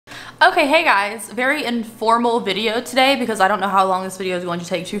Okay, hey guys, very informal video today because I don't know how long this video is going to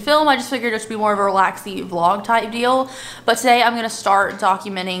take to film. I just figured it should be more of a relaxing vlog type deal. But today I'm going to start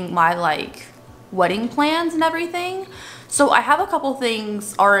documenting my wedding plans and everything. So I have a couple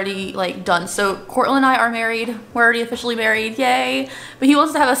things already done. So Cortland and I are married. We're already officially married, yay. But he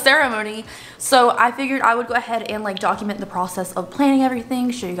wants to have a ceremony. So I figured I would go ahead and document the process of planning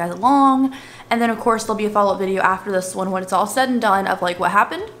everything, show you guys along. And then of course there'll be a follow-up video after this one when it's all said and done of what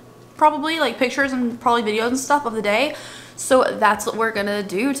happened. Probably pictures and probably videos and stuff of the day. So that's what we're gonna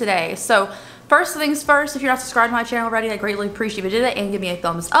do today. So first things first, if you're not subscribed to my channel already, I greatly appreciate if you did it and give me a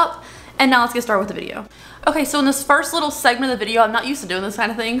thumbs up. And now let's get started with the video. Okay, so in this first little segment of the video, I'm not used to doing this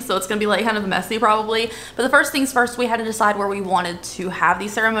kind of thing, so it's gonna be kind of messy probably. But the first things first, we had to decide where we wanted to have the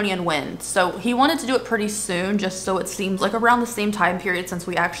ceremony and when. So he wanted to do it pretty soon, just so it seems like around the same time period since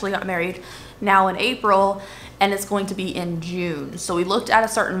we actually got married now in April. And it's going to be in June. So we looked at a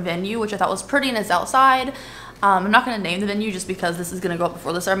certain venue, which I thought was pretty, and it's outside. I'm not gonna name the venue just because this is gonna go up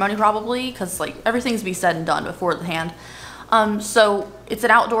before the ceremony probably, because everything's to be said and done beforehand. So it's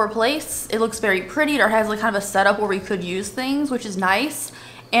an outdoor place. It looks very pretty. It has kind of a setup where we could use things, which is nice.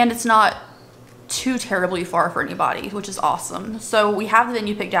 And it's not too terribly far for anybody, which is awesome. So we have the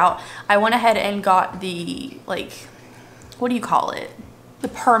venue picked out. I went ahead and got the, what do you call it? The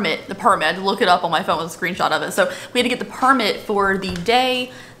permit. I had to look it up on my phone with a screenshot of it. So we had to get the permit for the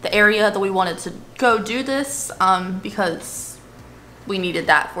day, the area that we wanted to go do this, because we needed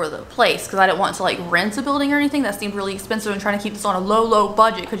that for the place, because I didn't want to rent a building or anything. That seemed really expensive, and trying to keep this on a low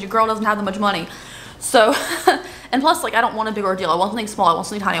budget because your girl doesn't have that much money. So and plus I don't want a big ordeal. I want something small, I want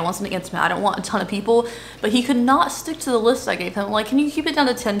something tiny, I want something intimate. I don't want a ton of people. But he could not stick to the list I gave him. Can you keep it down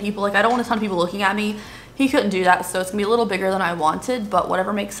to 10 people? I don't want a ton of people looking at me. He couldn't do that, so it's gonna be a little bigger than I wanted, but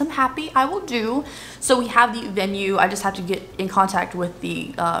whatever makes him happy, I will do. So we have the venue. I just have to get in contact with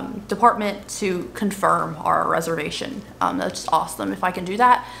the department to confirm our reservation. That's just awesome. If I can do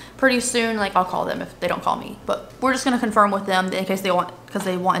that pretty soon, I'll call them if they don't call me. But we're just gonna confirm with them in case they want, because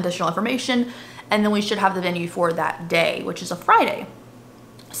they want additional information, and then we should have the venue for that day, which is a Friday.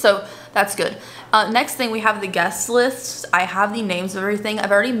 So that's good. Next thing, we have the guest list. I have the names of everything.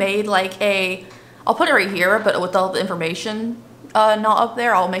 I've already made I'll put it right here, but with all the information not up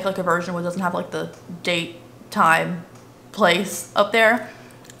there, I'll make a version where it doesn't have the date, time, place up there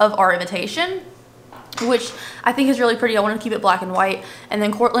of our invitation, which I think is really pretty. I want to keep it black and white. And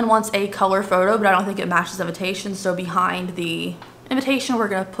then Cortland wants a color photo, but I don't think it matches the invitation. So behind the invitation, we're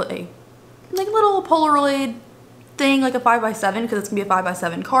gonna put a little Polaroid thing, a 5x7, because it's gonna be a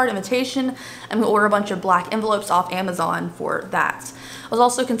 5x7 card invitation. I'm gonna order a bunch of black envelopes off Amazon for that. I was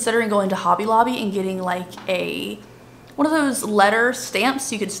also considering going to Hobby Lobby and getting one of those letter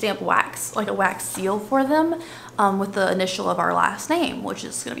stamps. You could stamp wax, a wax seal for them with the initial of our last name, which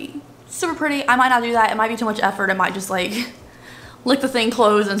is gonna be super pretty. I might not do that. It might be too much effort. I might just lick the thing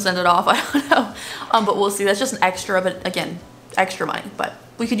closed and send it off. I don't know. But we'll see. That's just an extra, but again, extra money. But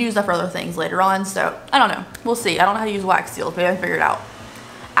we could use that for other things later on. So I don't know. We'll see. I don't know how to use wax seals, but I haven't figured it out.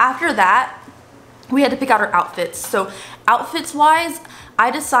 After that, we had to pick out our outfits. So outfits wise,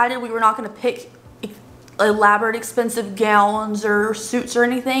 I decided we were not going to pick elaborate expensive gowns or suits or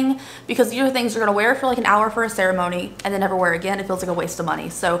anything, because these are things we're going to wear for an hour for a ceremony and then never wear again. It feels like a waste of money.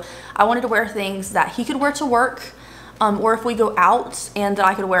 So I wanted to wear things that he could wear to work, or if we go out, and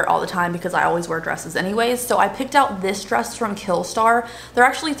I could wear it all the time because I always wear dresses anyways. So I picked out this dress from Killstar. There are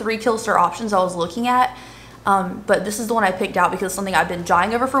actually 3 Killstar options I was looking at. But this is the one I picked out because it's something I've been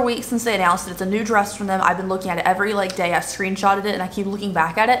dying over for weeks since they announced it. It's a new dress from them. I've been looking at it every day. I screenshotted it and I keep looking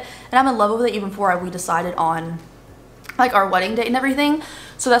back at it, and I'm in love with it even before we decided on our wedding date and everything.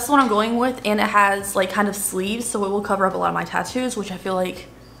 So that's the one I'm going with, and it has kind of sleeves, so it will cover up a lot of my tattoos, which I feel like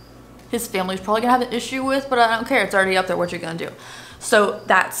his family's probably gonna have an issue with, but I don't care. It's already up there. What you're gonna do? So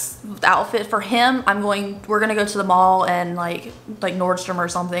that's the outfit for him. We're gonna go to the mall and like Nordstrom or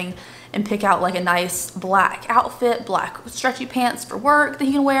something and pick out a nice black outfit, black stretchy pants for work that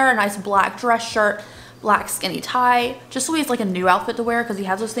he can wear, a nice black dress shirt, black skinny tie, just so he has a new outfit to wear, because he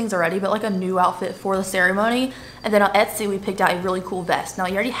has those things already, but a new outfit for the ceremony. And then on Etsy, we picked out a really cool vest. Now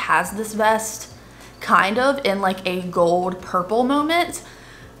he already has this vest kind of in a gold purple moment,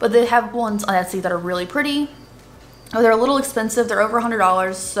 but they have ones on Etsy that are really pretty. Oh, they're a little expensive. They're over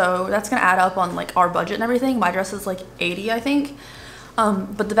 $100, so that's gonna add up on our budget and everything. My dress is 80, I think.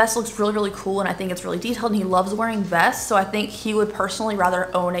 But the vest looks really cool, and I think it's really detailed, and he loves wearing vests, so I think he would personally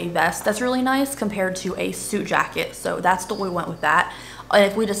rather own a vest that's really nice compared to a suit jacket. So that's the way we went with that. And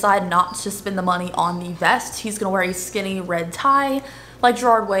if we decide not to spend the money on the vest, he's gonna wear a skinny red tie like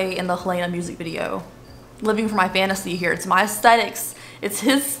Gerard Way in the Helena music video. Living for my fantasy here. It's my aesthetics. It's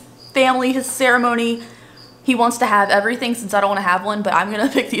his family, his ceremony. He wants to have everything since I don't want to have one, but I'm gonna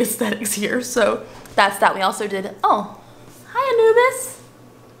pick the aesthetics here. So that's that. We also did, oh, hi Anubis.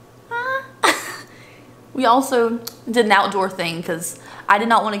 Huh? We also did an outdoor thing because I did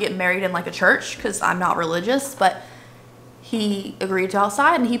not want to get married in like a church because I'm not religious, but he agreed to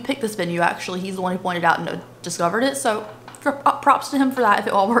outside and he picked this venue actually. He's the one who pointed out and discovered it. So props to him for that if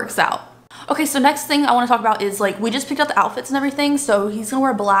it all works out. Okay, so next thing I want to talk about is like we just picked out the outfits and everything. So he's gonna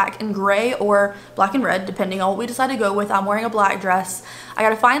wear black and gray or black and red depending on what we decide to go with. I'm wearing a black dress. I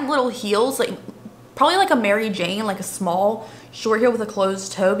gotta find little heels, like probably like a Mary Jane, like a small short heel with a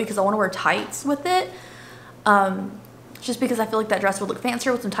closed toe because I want to wear tights with it. Just because I feel like that dress would look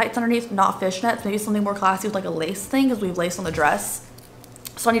fancier with some tights underneath, not fishnets, maybe something more classy with like a lace thing because we have lace on the dress.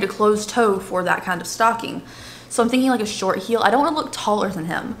 So I need a closed toe for that kind of stocking. So I'm thinking like a short heel. I don't want to look taller than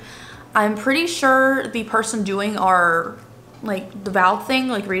him. I'm pretty sure the person doing our, like the vow thing,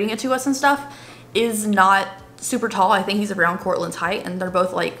 like reading it to us and stuff, is not super tall. I think he's around Courtland's height and they're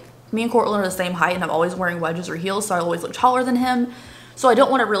both like, me and Courtland are the same height and I'm always wearing wedges or heels, so I always look taller than him. So I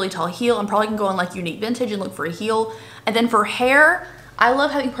don't want a really tall heel. I'm probably gonna go on like Unique Vintage and look for a heel. And then for hair, I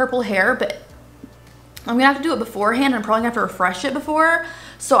love having purple hair, but I'm gonna have to do it beforehand and I'm probably gonna have to refresh it before.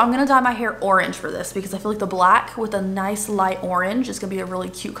 So I'm gonna dye my hair orange for this because I feel like the black with a nice light orange is gonna be a really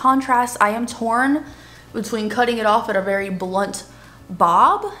cute contrast. I am torn between cutting it off at a very blunt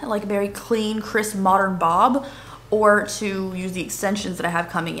bob, like a very clean, crisp, modern bob, or to use the extensions that I have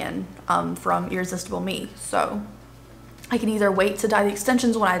coming in from Irresistible Me. So I can either wait to dye the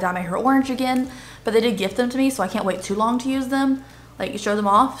extensions when I dye my hair orange again, but they did gift them to me, so I can't wait too long to use them, like show them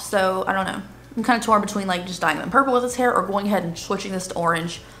off. So I don't know. I'm kind of torn between like just dyeing them purple with his hair or going ahead and switching this to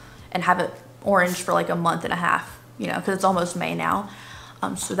orange and have it orange for like a month and a half, you know, because it's almost May now.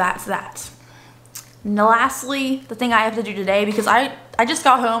 So that's that. Now lastly, the thing I have to do today, because I just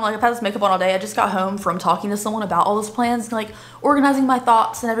got home, like I've had this makeup on all day, I just got home from talking to someone about all those plans, like organizing my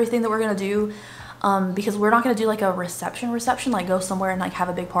thoughts and everything that we're gonna do. Because we're not gonna do like a reception, like go somewhere and like have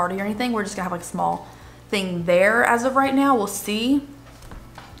a big party or anything. We're just gonna have like a small thing there as of right now. We'll see.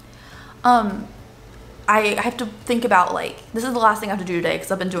 I have to think about like, this is the last thing I have to do today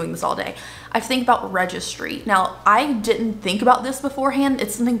because I've been doing this all day. I have to think about registry. Now, I didn't think about this beforehand.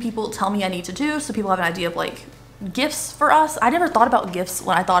 It's something people tell me I need to do, so people have an idea of like gifts for us. I never thought about gifts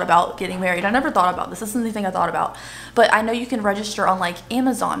when I thought about getting married. I never thought about this. This isn't anything I thought about. But I know you can register on like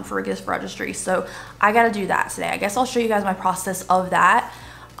Amazon for a gift registry, so I gotta do that today. I guess I'll show you guys my process of that.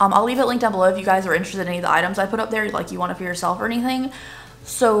 I'll leave it linked down below if you guys are interested in any of the items I put up there, like you want it for yourself or anything.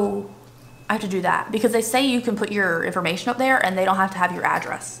 So I have to do that because they say you can put your information up there and they don't have to have your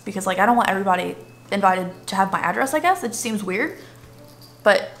address, because like I don't want everybody invited to have my address. I guess it just seems weird,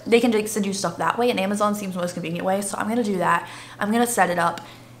 but they can just send you stuff that way, and Amazon seems the most convenient way. So I'm gonna do that. I'm gonna set it up.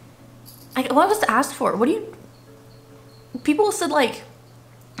 What was to ask for? What do you, people said like,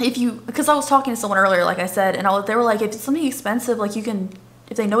 if you, because I was talking to someone earlier, like I said, and they were like, if it's something expensive, like you can,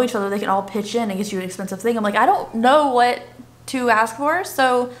 if they know each other, they can all pitch in and get you an expensive thing. I'm like, I don't know what to ask for,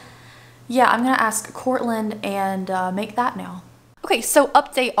 so yeah, I'm gonna ask Courtland and make that now. Okay, so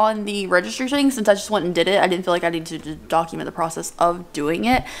update on the registry thing, since I just went and did it. I didn't feel like I needed to document the process of doing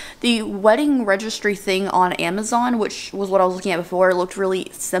it. The wedding registry thing on Amazon, which was what I was looking at before, looked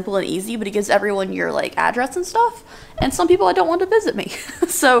really simple and easy, but it gives everyone your like address and stuff. And some people I don't want to visit me.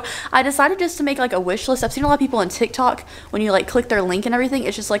 So I decided just to make like a wish list. I've seen a lot of people on TikTok, when you like click their link and everything,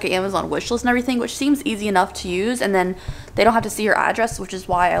 it's just like an Amazon wish list and everything, which seems easy enough to use. And then they don't have to see your address, which is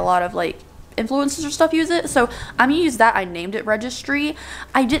why a lot of like influencers or stuff use it. So I'm gonna use that. I named it registry.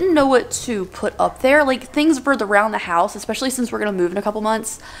 I didn't know what to put up there, like things for around the house, especially since we're gonna move in a couple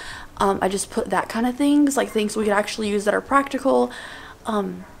months. I just put that kind of things, like things we could actually use that are practical.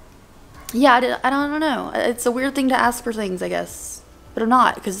 Yeah, I don't know. It's a weird thing to ask for things, I guess, but I'm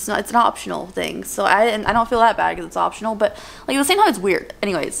not, because it's an optional thing. So I don't feel that bad because it's optional, but like at the same time it's weird.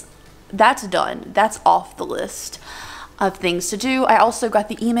 Anyways, that's done. That's off the list of things to do. I also got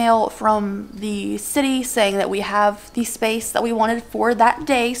the email from the city saying that we have the space that we wanted for that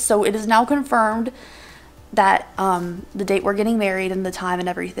day, so it is now confirmed that the date we're getting married and the time and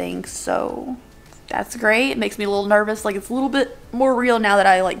everything. So that's great. It makes me a little nervous. Like, it's a little bit more real now that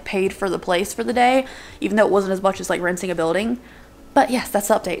I like paid for the place for the day, even though it wasn't as much as like renting a building. But yes, that's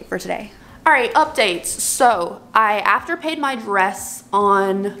the update for today. All right, updates. So I afterpaid my dress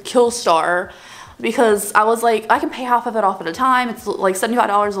on Killstar, because I was like, I can pay half of it off at a time. It's like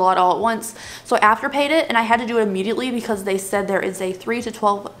 $75 a lot all at once. So I afterpaid it, and I had to do it immediately because they said there is a 3 to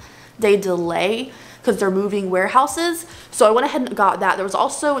 12 day delay because they're moving warehouses. So I went ahead and got that. There was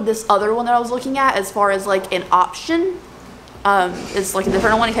also this other one that I was looking at as far as like an option is like a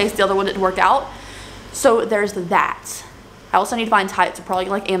different one in case the other one didn't work out. So there's that. I also need to find tights. I'm probably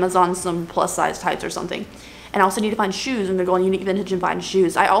like Amazon some plus size tights or something. And I also need to find shoes. I'm gonna go on Unique Vintage and find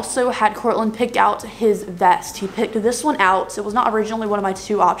shoes. I also had Cortland pick out his vest. He picked this one out. So it was not originally one of my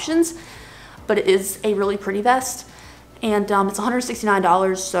 2 options, but it is a really pretty vest. And it's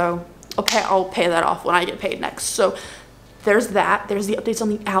 $169, so I'll pay that off when I get paid next. So there's that. There's the updates on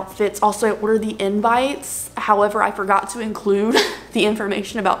the outfits. Also, I ordered the invites. However, I forgot to include the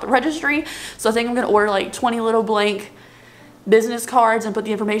information about the registry. So I think I'm gonna order like 20 little blank business cards and put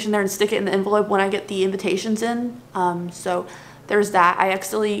the information there and stick it in the envelope when I get the invitations in. So there's that.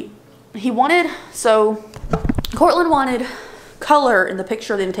 Cortland wanted color in the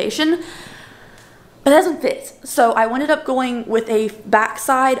picture of the invitation, but it doesn't fit. So I ended up going with a back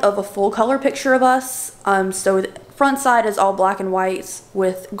side of a full color picture of us. So the front side is all black and white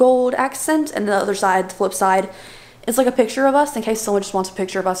with gold accent, and the other side, the flip side, it's like a picture of us in case someone just wants a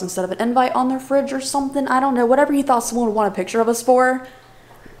picture of us instead of an invite on their fridge or something. I don't know, whatever he thought someone would want a picture of us for.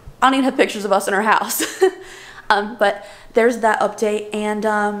 I don't even have pictures of us in our house. But there's that update, and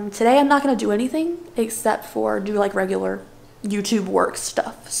today I'm not going to do anything except for do like regular YouTube work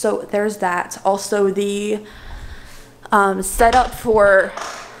stuff. So there's that. Also the setup for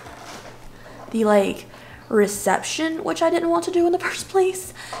the like reception, which I didn't want to do in the first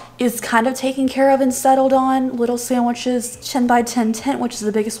place, is kind of taken care of and settled on. Little sandwiches, 10 by 10 tent, which is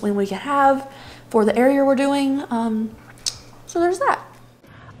the biggest one we could have for the area we're doing. So there's that.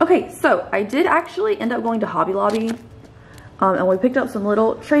 Okay, so I did actually end up going to Hobby Lobby, and we picked up some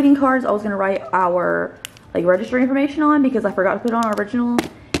little trading cards I was gonna write our like registry information on because I forgot to put on our original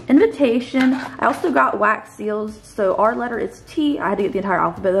invitation. I also got wax seals. So our letter is T. I had to get the entire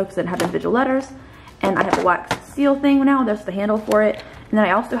alphabet though because I didn't have individual letters. And I have a wax seal thing now. That's the handle for it. And then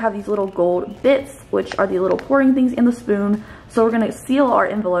I also have these little gold bits, which are the little pouring things in the spoon. So we're gonna seal our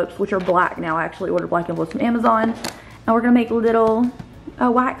envelopes, which are black now. I actually ordered black envelopes from Amazon. And we're gonna make little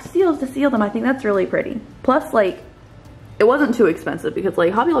wax seals to seal them. I think that's really pretty. Plus, like, it wasn't too expensive because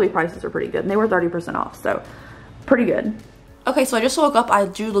like Hobby Lobby prices are pretty good and they were 30% off, so pretty good. Okay, so I just woke up. I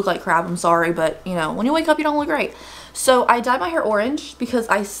do look like crap, I'm sorry, but you know, when you wake up you don't look great. So I dyed my hair orange because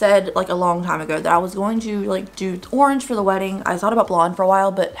I said like a long time ago that I was going to like do orange for the wedding. I thought about blonde for a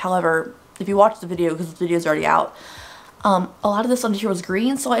while, but however, if you watch the video, because the video is already out, a lot of this under here was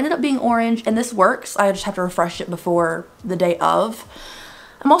green, so I ended up being orange, and this works. I just have to refresh it before the day of.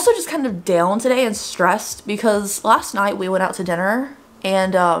 I'm also just kind of down today and stressed because last night we went out to dinner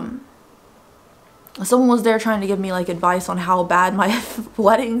and someone was there trying to give me like advice on how bad my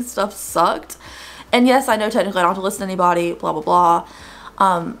wedding stuff sucked. And yes, I know technically I don't have to listen to anybody, blah blah blah.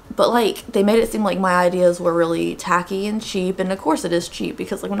 But like they made it seem like my ideas were really tacky and cheap, and of course it is cheap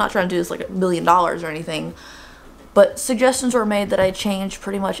because like I'm not trying to do this like $1 million or anything. But suggestions were made that I change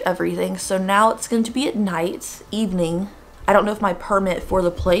pretty much everything. So now it's going to be at night, evening. I don't know if my permit for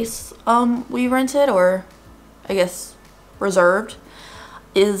the place we rented, or I guess reserved,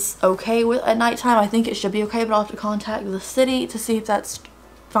 is okay with at nighttime. I think it should be okay, but I'll have to contact the city to see if that's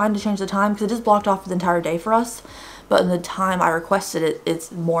fine to change the time, because it is blocked off for the entire day for us. But in the time I requested it,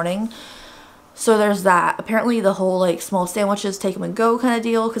 it's morning. So there's that. Apparently the whole like small sandwiches, take them and go kind of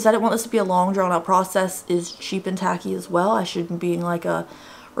deal, because I didn't want this to be a long drawn out process, is cheap and tacky as well. I shouldn't be like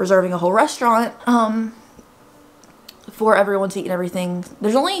reserving a whole restaurant for everyone to eat and everything.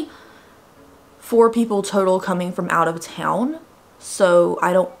 There's only 4 people total coming from out of town, so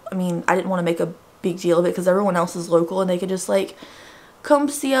I didn't want to make a big deal of it because everyone else is local and they could just like come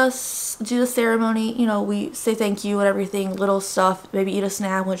see us do the ceremony. You know, we say thank you and everything, little stuff, maybe eat a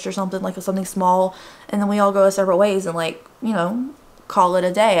sandwich or something, like something small, and then we all go our separate ways and like, you know, call it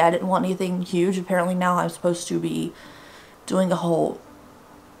a day. I didn't want anything huge. Apparently now I'm supposed to be doing a whole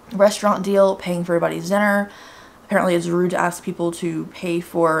restaurant deal, paying for everybody's dinner. Apparently it's rude to ask people to pay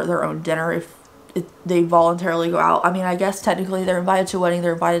for their own dinner if they voluntarily go out. I mean, I guess technically they're invited to a wedding,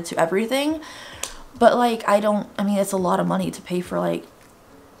 they're invited to everything. But like, it's a lot of money to pay for like,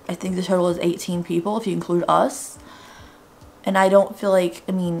 I think the total is 18 people if you include us. And I don't feel like,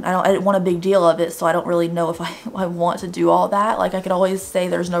 I didn't want a big deal of it, so I don't really know if I want to do all that. Like, I could always say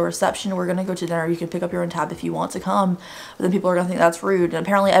there's no reception, we're gonna go to dinner, you can pick up your own tab if you want to come. But then people are gonna think that's rude. And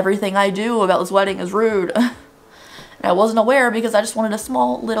apparently everything I do about this wedding is rude. And I wasn't aware because I just wanted a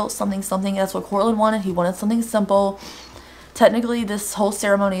small little something something. That's what Cortland wanted. He wanted something simple. Technically this whole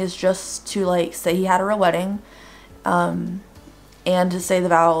ceremony is just to like say he had a real wedding, and to say the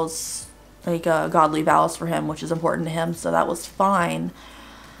vows, like godly vows for him, which is important to him, so that was fine.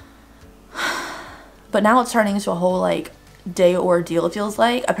 But now it's turning into a whole like day ordeal, it feels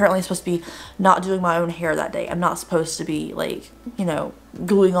like. Apparently I'm supposed to be not doing my own hair that day. I'm not supposed to be like, you know,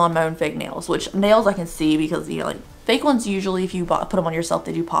 gluing on my own fake nails, which nails I can see because, you know, like fake ones usually if you put them on yourself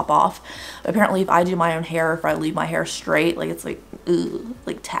they do pop off. But apparently if I do my own hair, if I leave my hair straight, like it's like, ugh,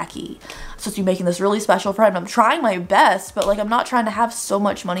 like tacky. I'm supposed to be making this really special for him. I'm trying my best, but like I'm not trying to have so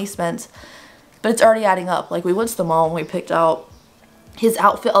much money spent, but it's already adding up. Like we went to the mall and we picked out his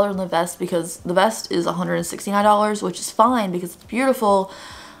outfit other than the vest, because the vest is $169, which is fine because it's beautiful.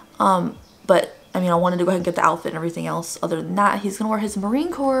 But I mean, I wanted to go ahead and get the outfit and everything else. Other than that, he's gonna wear his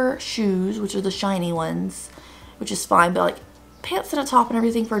Marine Corps shoes, which are the shiny ones, which is fine. But like pants and a top and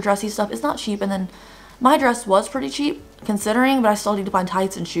everything for dressy stuff is not cheap. And then my dress was pretty cheap considering, but I still need to find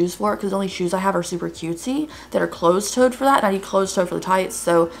tights and shoes for it because the only shoes I have are super cutesy that are closed-toed for that, and I need closed-toed for the tights.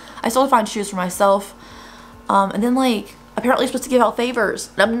 So I still have to find shoes for myself. And then like, apparently supposed to give out favors.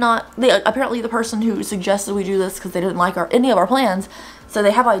 I'm not, apparently the person who suggested we do this because they didn't like any of our plans, so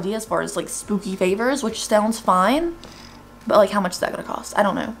they have ideas for us like spooky favors, which sounds fine, but like how much is that gonna cost? I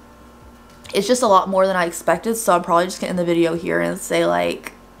don't know. It's just a lot more than I expected, so I'm probably just gonna end the video here and say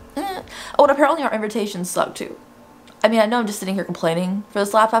like, Oh, and apparently our invitations suck too. I mean, I know I'm just sitting here complaining for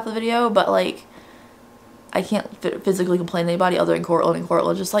this last half of the video, but like, I can't physically complain to anybody other than Cortland, and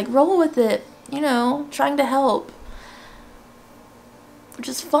Cortland just like roll with it, you know, trying to help. Which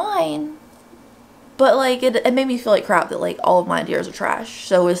is fine, but like it made me feel like crap that like all of my ideas are trash.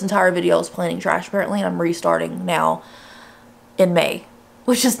 So this entire video is planning trash apparently, and I'm restarting now in May,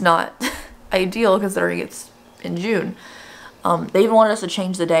 which is not ideal considering it's in June. They even wanted us to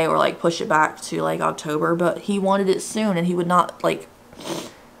change the day or like push it back to like October, but he wanted it soon, and he would not like,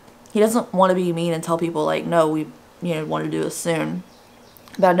 he doesn't want to be mean and tell people like, no, we, you know, want to do this soon.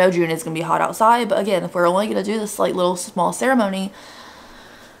 But I know June is gonna be hot outside, but again, if we're only gonna do this like little small ceremony,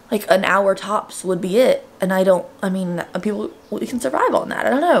 like an hour tops would be it. And I mean, people, we can survive on that. I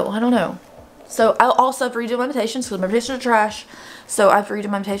don't know. So I'll also have to redo my invitations because my invitations are trash. So I have to redo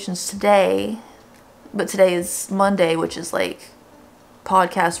my invitations today, but today is Monday, which is like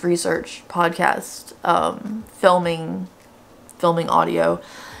podcast research, podcast, filming audio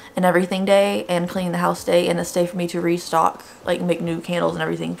and everything day, and cleaning the house day, and it's day for me to restock, like make new candles and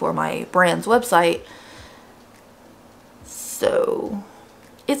everything for my brand's website. So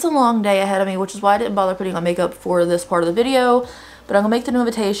it's a long day ahead of me, which is why I didn't bother putting on makeup for this part of the video. But I'm gonna make the new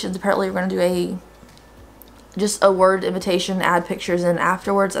invitations. Apparently we're gonna do just a word invitation, add pictures in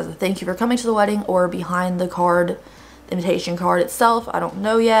afterwards as a thank you for coming to the wedding, or behind the card, the invitation card itself. I don't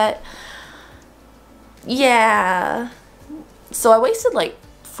know yet. Yeah. So I wasted like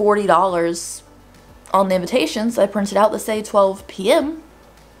 $40 on the invitations I printed out that say 12 p.m.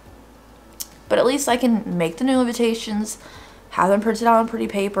 But at least I can make the new invitations, have them printed out on pretty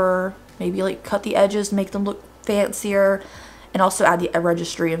paper, maybe like cut the edges, make them look fancier, and also add the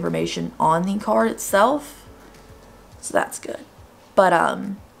registry information on the card itself. So that's good. But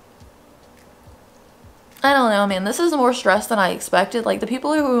I don't know, man, this is more stress than I expected. Like the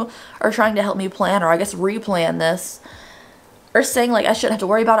people who are trying to help me plan, or I guess replan this, are saying like I shouldn't have to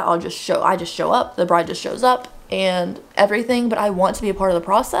worry about it. I just show up, the bride just shows up and everything. But I want to be a part of the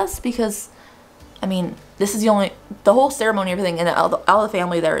process because, I mean, this is the whole ceremony, everything, and all the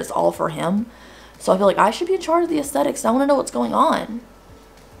family there is all for him. So I feel like I should be in charge of the aesthetics. I want to know what's going on.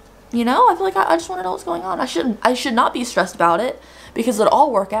 You know, I feel like I just want to know what's going on. I should not be stressed about it because it'll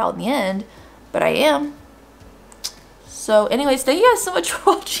all work out in the end, but I am. So anyways, thank you guys so much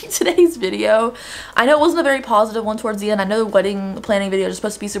for watching today's video. I know it wasn't a very positive one towards the end. I know the wedding planning video is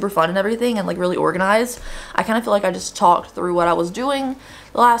supposed to be super fun and everything and like really organized. I kind of feel like I just talked through what I was doing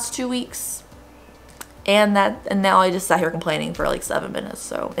the last 2 weeks. And now I just sat here complaining for like 7 minutes.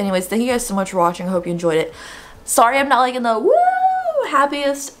 So anyways, thank you guys so much for watching. I hope you enjoyed it. Sorry I'm not like in the woo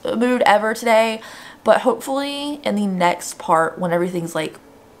happiest mood ever today, but hopefully in the next part when everything's like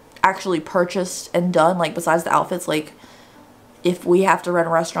actually purchased and done, like besides the outfits, like if we have to rent a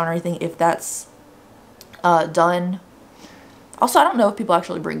restaurant or anything, if that's done. Also, I don't know if people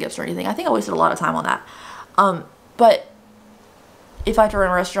actually bring gifts or anything. I think I wasted a lot of time on that. But if I have to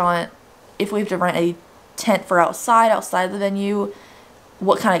rent a restaurant, if we have to rent a tent for outside the venue,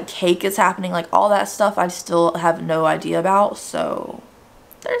 what kind of cake is happening, like all that stuff I still have no idea about. So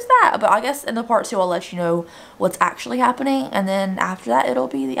there's that. But I guess in the part 2 I'll let you know what's actually happening, and then after that it'll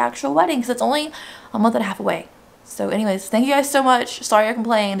be the actual wedding because it's only a month and a half away. So anyways, thank you guys so much. Sorry I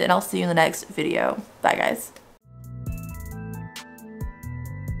complained, and I'll see you in the next video. Bye guys.